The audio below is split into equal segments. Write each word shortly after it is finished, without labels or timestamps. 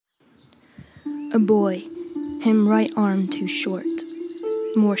A boy, him right arm too short,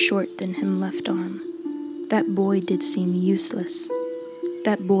 more short than him left arm. That boy did seem useless.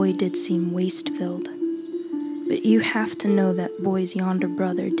 That boy did seem waste-filled. But you have to know that boy's yonder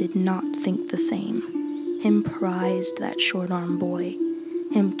brother did not think the same. Him prized that short-arm boy.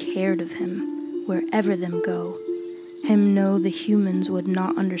 Him cared of him, wherever them go. Him know the humans would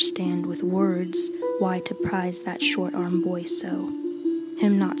not understand with words why to prize that short-arm boy so.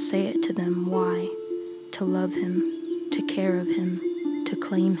 Him not say it to them why. To love him, to care of him, to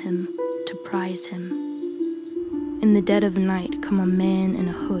claim him, to prize him. In the dead of night come a man in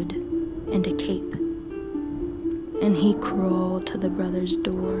a hood and a cape. And he crawl to the brother's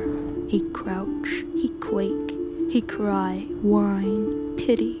door. He crouch, he quake, he cry, whine,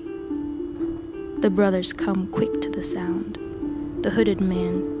 pity. The brothers come quick to the sound. The hooded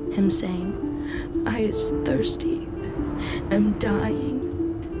man, him saying, I is thirsty, am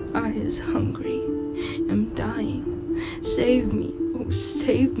dying. I is hungry, am dying. Save me, oh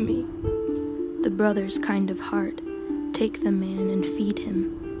save me. The brothers kind of heart take the man and feed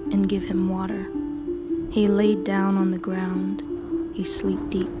him and give him water. He laid down on the ground, he sleep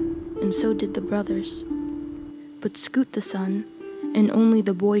deep, and so did the brothers. But Scoot the son, and only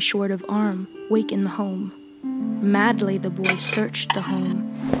the boy short of arm, wake in the home. Madly the boy searched the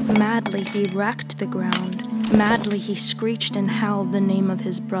home, madly he racked the ground, madly he screeched and howled the name of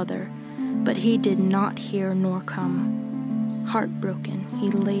his brother, but he did not hear nor come. Heartbroken, he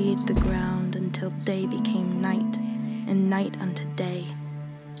laid the ground until day became night, and night unto day.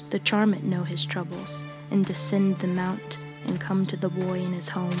 The charmant know his troubles, and descend the mount, and come to the boy in his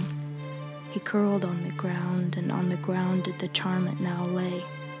home. He curled on the ground, and on the ground did the charmant now lay,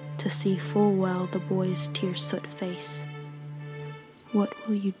 to see full well the boy's tear-soot face. What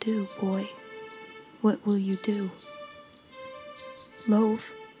will you do, boy? What will you do?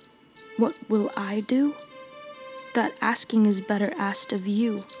 Love, what will I do? That asking is better asked of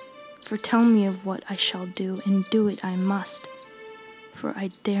you, for tell me of what I shall do, and do it I must, for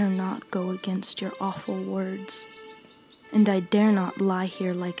I dare not go against your awful words, and I dare not lie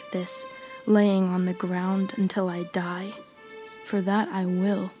here like this, laying on the ground until I die, for that I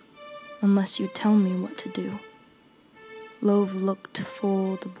will, unless you tell me what to do. Love looked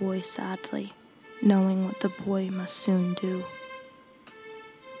full the boy sadly, knowing what the boy must soon do.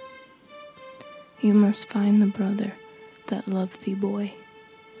 You must find the brother that loved thee, boy.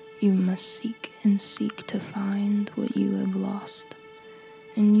 You must seek and seek to find what you have lost,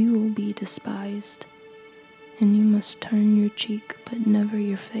 and you will be despised. And you must turn your cheek but never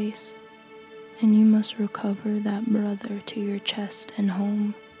your face, and you must recover that brother to your chest and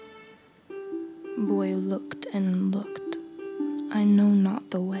home. Boy looked and looked, I know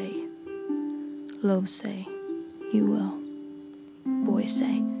not the way. Love say, you will. Boy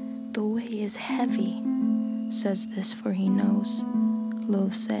say, the way is heavy. Says this for he knows.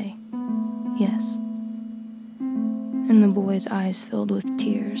 Love say, yes. And the boy's eyes filled with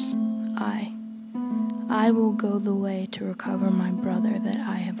tears. I will go the way to recover my brother that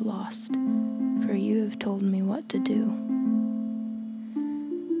I have lost, for you have told me what to do.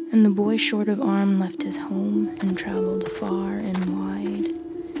 And the boy short of arm left his home and traveled far and wide,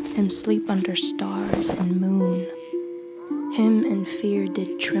 him sleep under stars and moon. Him in fear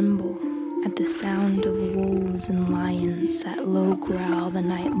did tremble at the sound of wolves and lions that low growl the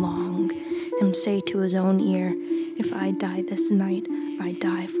night long, him say to his own ear, if I die this night, I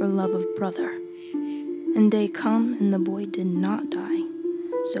die for love of brother. And day come, and the boy did not die,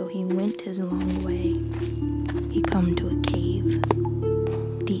 so he went his long way. He come to a cave,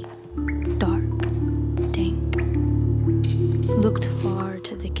 deep, dark, dank. Looked far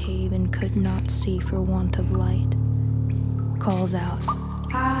to the cave and could not see for want of light. Calls out,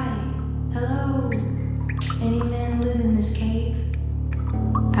 hi, hello, any man live in this cave?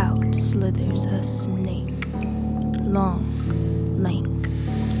 Out slithers a snake, long, lank,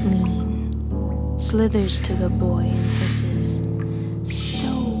 lean. Slithers to the boy and hisses, so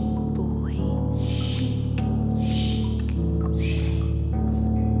boy, seek, seek, say.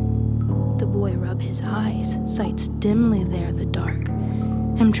 The boy rub his eyes, sights dimly there the dark.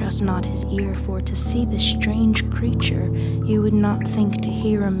 Him trust not his ear, for to see this strange creature, you would not think to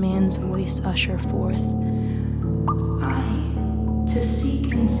hear a man's voice usher forth. I, to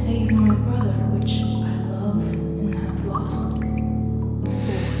seek and save my brother, which I love and have lost.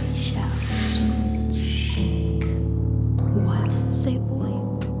 Boy shall soon sink. What, say boy?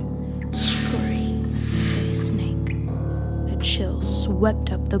 Scream, say snake. A chill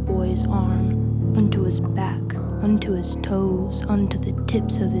swept up the boy's arm, unto his back, unto his toes, unto the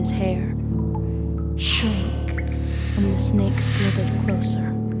tips of his hair. Shrink, and the snake slithered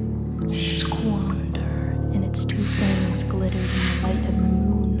closer. Squeak.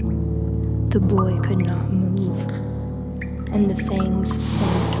 could not move, and the fangs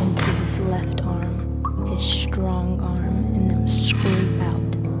sank into his left arm, his strong arm, and them scrape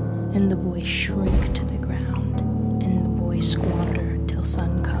out, and the boy shrink to the ground, and the boy squander till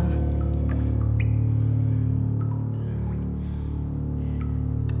sun come.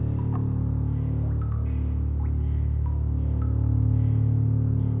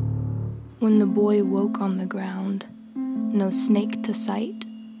 When the boy woke on the ground, no snake to sight,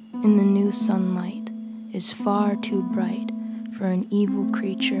 and the new sunlight is far too bright, for an evil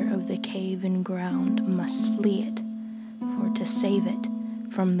creature of the cave and ground must flee it, for to save it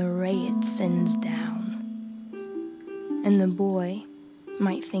from the ray it sends down. And the boy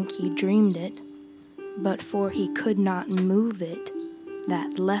might think he dreamed it, but for he could not move it,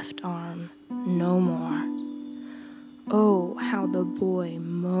 that left arm, no more. Oh, how the boy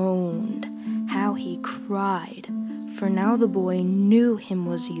moaned, how he cried, for now the boy knew him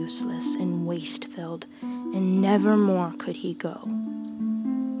was useless and waste-filled, and never more could he go.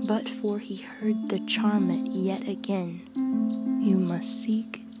 But for he heard the charmet yet again, you must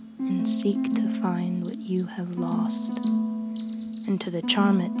seek and seek to find what you have lost. And to the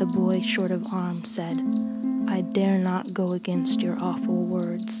charmet the boy short of arm said, I dare not go against your awful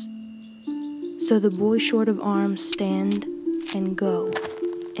words. So the boy short of arm stand and go,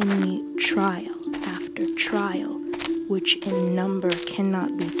 and meet trial after trial, which in number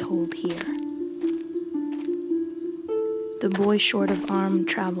cannot be told here. The boy short of arm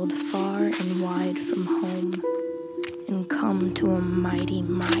traveled far and wide from home, and come to a mighty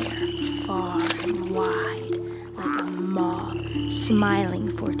mire, far and wide, like a maw, smiling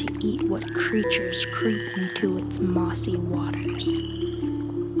for to eat what creatures creep into its mossy waters.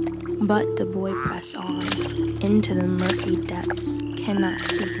 But the boy press on, into the murky depths, cannot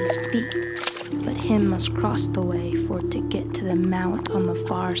see his feet, but him must cross the way for to get to the mount on the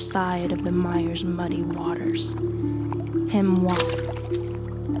far side of the mire's muddy waters. Him walk,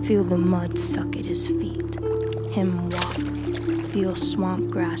 feel the mud suck at his feet. Him walk, feel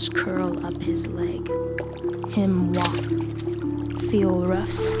swamp grass curl up his leg. Him walk, feel rough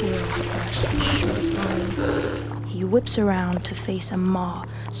scales brush his short arm. He whips around to face a maw,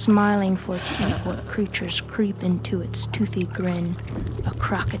 smiling for to eat what creatures creep into its toothy grin, a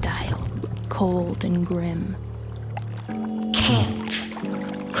crocodile, cold and grim.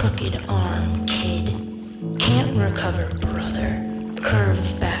 Can't, crooked arm kid, can't recover brother,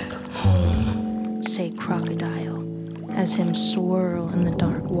 curve back home, say crocodile, as him swirl in the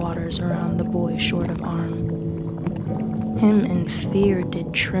dark waters around the boy short of arm. Him in fear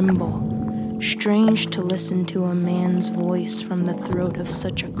did tremble, strange to listen to a man's voice from the throat of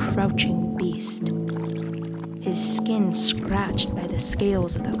such a crouching beast. His skin scratched by the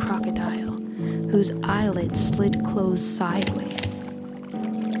scales of the crocodile, whose eyelids slid closed sideways.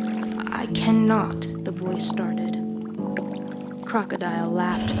 I cannot, the boy started. Crocodile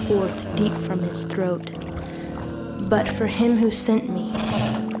laughed forth deep from his throat. But for him who sent me.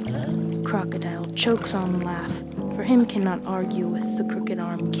 Crocodile chokes on laugh, for him cannot argue with the crooked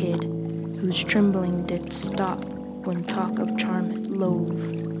arm kid, whose trembling did stop when talk of charmet love.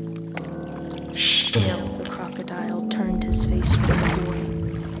 Still the crocodile turned his face from the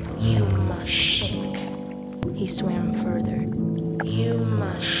boy. You must sink. He swam further. You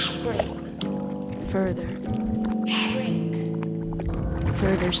must shrink. Further. Shrink.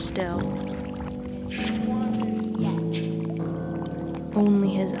 Further still. Squander yet. Only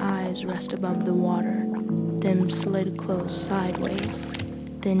his eyes rest above the water, them slid close sideways.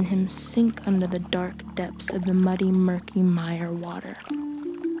 Then him sink under the dark depths of the muddy, murky mire water.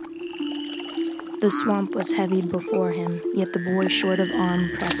 The swamp was heavy before him, yet the boy short of arm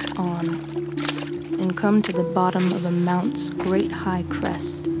pressed on, and come to the bottom of a mount's great high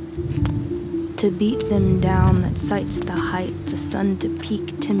crest. To beat them down that sights the height, the sun to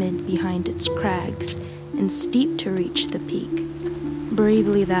peek timid behind its crags, and steep to reach the peak.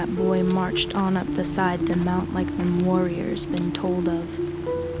 Bravely that boy marched on up the side the mount like them warriors been told of,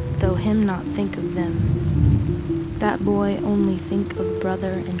 though him not think of them. That boy only think of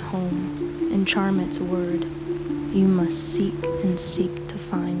brother and home, and Charmet's word, you must seek and seek to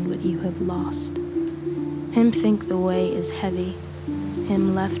find what you have lost. Him think the way is heavy,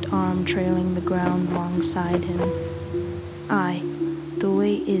 him left arm trailing the ground alongside him. Aye, the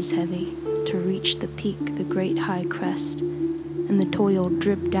way is heavy, to reach the peak, the great high crest, and the toil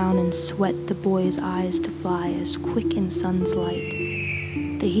drip down in sweat the boy's eyes to fly as quick in sun's light.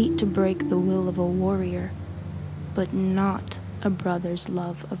 The heat to break the will of a warrior, but not a brother's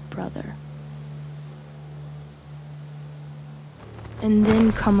love of brother. And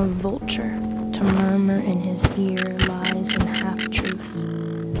then come a vulture to murmur in his ear lies and half-truths.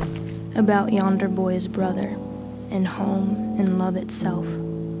 about yonder boy's brother, and home and love itself.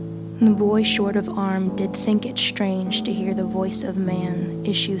 The boy short of arm did think it strange to hear the voice of man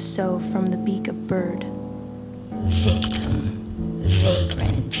issue so from the beak of bird. Victim,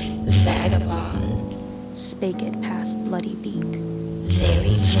 vagrant, vagabond, spake it past bloody beak.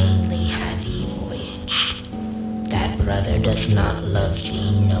 Very vainly have ye voyaged. That brother doth not love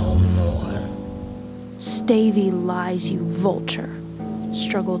thee no more. Stay thee lies, you vulture,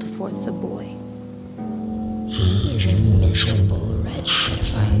 struggled forth the boy. He is a miserable wretch that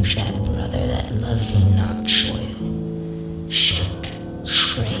finds that brother that loves thee not soil. Sink,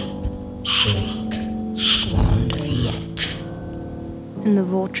 scrape, shriek, squander yet. And the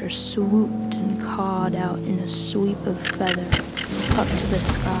vulture swooped and cawed out in a sweep of feather, up to the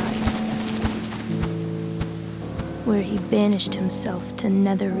sky, where he banished himself to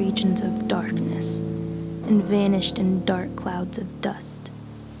nether regions of darkness, and vanished in dark clouds of dust.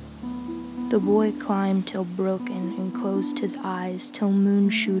 The boy climbed till broken, and closed his eyes till moon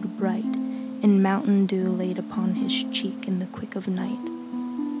shewed bright, and mountain dew laid upon his cheek in the quick of night.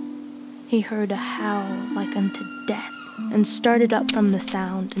 He heard a howl like unto death, and started up from the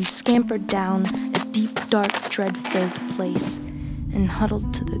sound, and scampered down a deep, dark, dread-filled place, and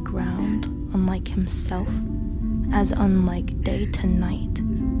huddled to the ground, unlike himself, as unlike day to night,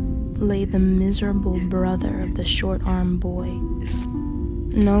 lay the miserable brother of the short-armed boy.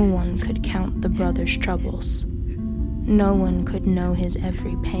 No one could count the brother's troubles. No one could know his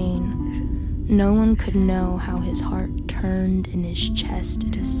every pain. No one could know how his heart turned in his chest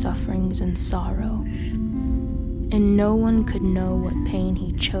at his sufferings and sorrow. And no one could know what pain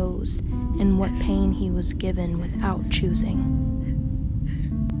he chose and what pain he was given without choosing.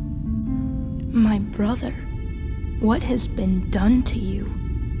 My brother, what has been done to you?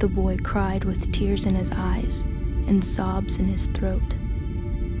 The boy cried with tears in his eyes and sobs in his throat.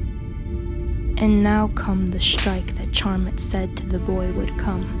 And now come the strike that Charmut said to the boy would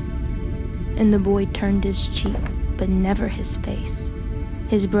come. And the boy turned his cheek, but never his face.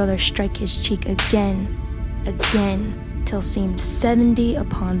 His brother strike his cheek again, till seemed 70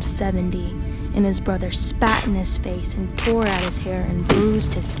 upon 70, and his brother spat in his face and tore at his hair and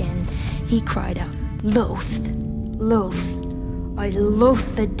bruised his skin. He cried out, Loath, loath, I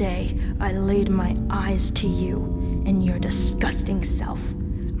loathe the day I laid my eyes to you and your disgusting self.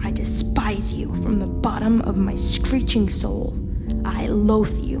 I despise you from the bottom of my screeching soul. I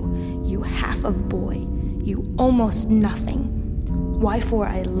loathe you, you half of boy, you almost nothing. Whyfore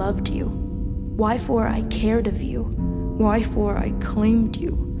I loved you, whyfore I cared of you, whyfore I claimed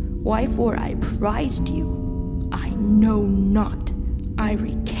you, whyfore I prized you. I know not, I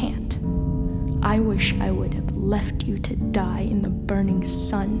recant. I wish I would have left you to die in the burning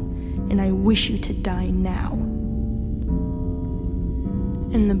sun, and I wish you to die now.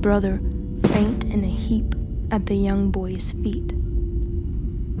 And the brother faint in a heap at the young boy's feet.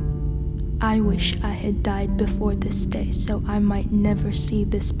 I wish I had died before this day, so I might never see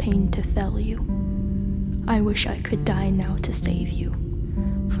this pain to fell you. I wish I could die now to save you,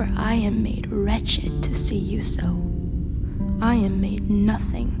 for I am made wretched to see you so. I am made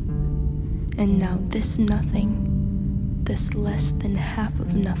nothing, and now this nothing, this less than half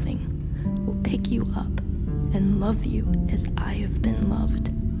of nothing, will pick you up and love you as I have been loved,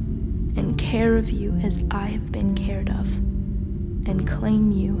 and care of you as I have been cared of, and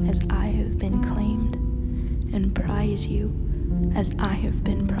claim you as I have been claimed, and prize you as I have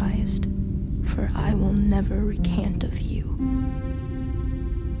been prized, for I will never recant of you.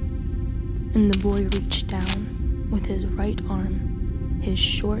 And the boy reached down with his right arm, his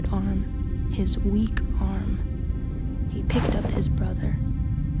short arm, his weak arm. He picked up his brother.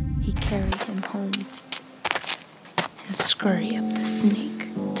 He carried him home, and scurry up the snake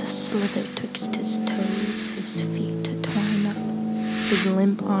to slither twixt his toes, his feet to twine up, his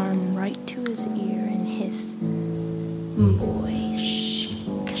limp arm right to his ear and hiss, Boy,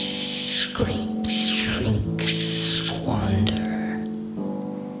 sink, scrapes, shrinks, squander.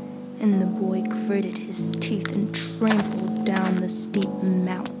 And the boy gritted his teeth and trampled down the steep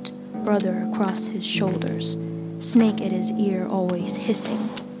mount, brother across his shoulders, snake at his ear always hissing.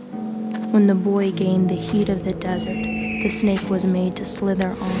 When the boy gained the heat of the desert, the snake was made to slither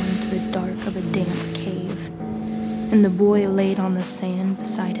on to the dark of a damp cave, and the boy laid on the sand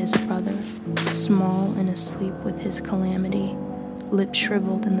beside his brother, small and asleep with his calamity, lips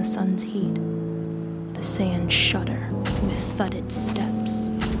shriveled in the sun's heat. The sand shudder with thudded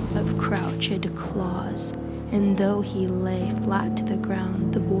steps of crouched claws, and though he lay flat to the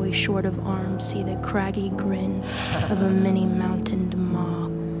ground, the boy short of arms see the craggy grin of a many-mountained maw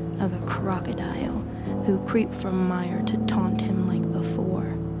of a crocodile who creep from mire to taunt him like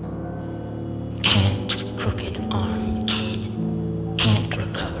before. crooked arm kid. Can't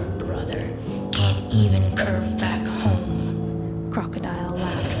recover, brother. Can't even curve back home. Crocodile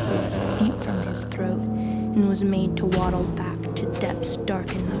laughed forth deep from his throat and was made to waddle back to depths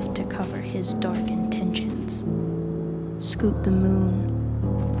dark enough to cover his dark intentions. Scoot the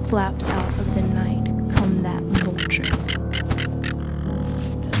moon, flaps out of the night, come that vulture.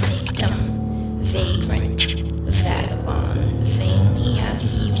 Victim, vagrant, vagabond, vainly have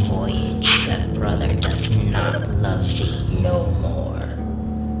ye voyaged, that brother doth not love thee no more.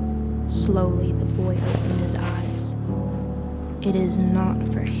 Slowly the boy opened his eyes. It is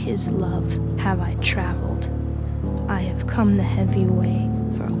not for his love have I traveled. I have come the heavy way,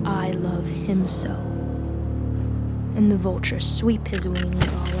 for I love him so. And the vulture sweep his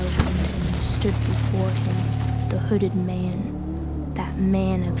wings all around him and stood before him, the hooded man, that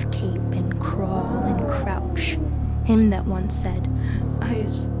man of cape and crawl and crouch, him that once said, I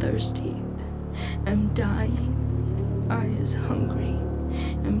is thirsty, am dying, I is hungry,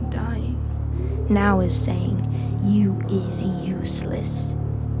 am dying, now is saying, you is useless,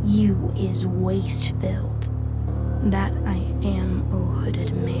 you is waste-filled. That I am, O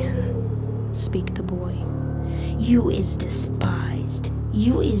hooded man, speak the boy. You is despised,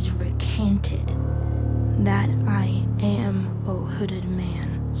 you is recanted. That I am, O hooded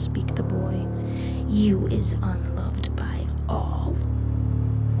man, speak the boy. You is unloved by all.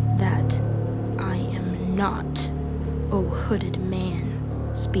 That I am not, O hooded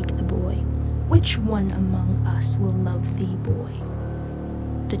man, speak the boy. Which one among us will love thee, boy?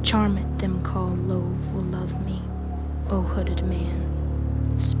 The charmant them call Love will love me, O hooded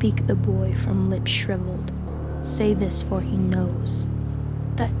man. Speak the boy from lips shriveled. Say this, for he knows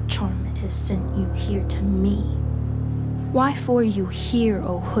that Charmant has sent you here to me. Why for you here,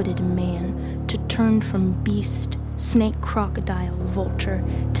 O hooded man, to turn from beast, snake, crocodile, vulture,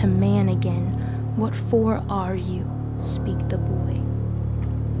 to man again? What for are you? Speak the boy.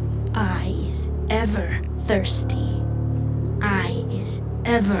 I is ever thirsty. I is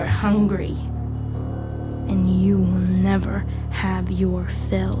ever hungry. And you will never have your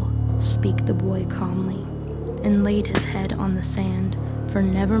fill, speak the boy calmly, and laid his head on the sand, for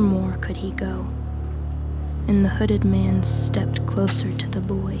nevermore could he go. And the hooded man stepped closer to the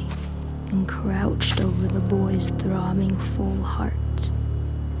boy, and crouched over the boy's throbbing full heart.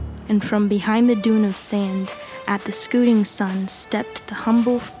 And from behind the dune of sand, at the scooting sun, stepped the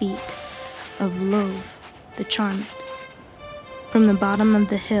humble feet of Love, the charmant. From the bottom of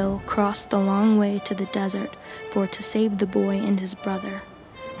the hill, crossed the long way to the desert, for to save the boy and his brother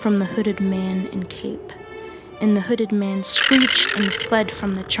from the hooded man in cape. And the hooded man screeched and fled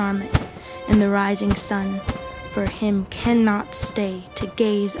from the charmant, and the rising sun for him cannot stay to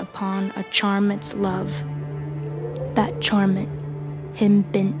gaze upon a charmant's love. That charmant him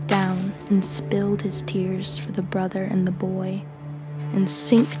bent down and spilled his tears for the brother and the boy, and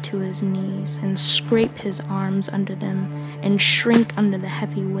sink to his knees and scrape his arms under them, and shrink under the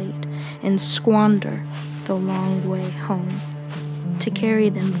heavy weight, and squander the long way home, to carry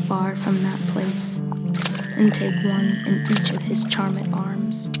them far from that place, and take one in each of his charmant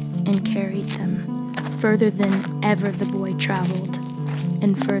arms, and carried them further than ever the boy traveled,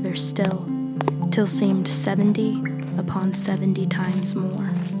 and further still, till seemed 70 upon 70 times more.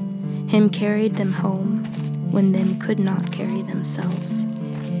 Him carried them home when them could not carry themselves.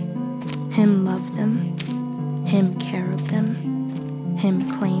 Him loved them, him care of them, him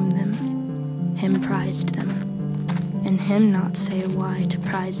claim them, him prized them, and him not say why to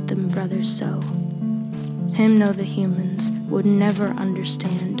prize them brothers so. Him know the humans would never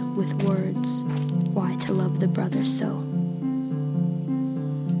understand with words why to love the brother so.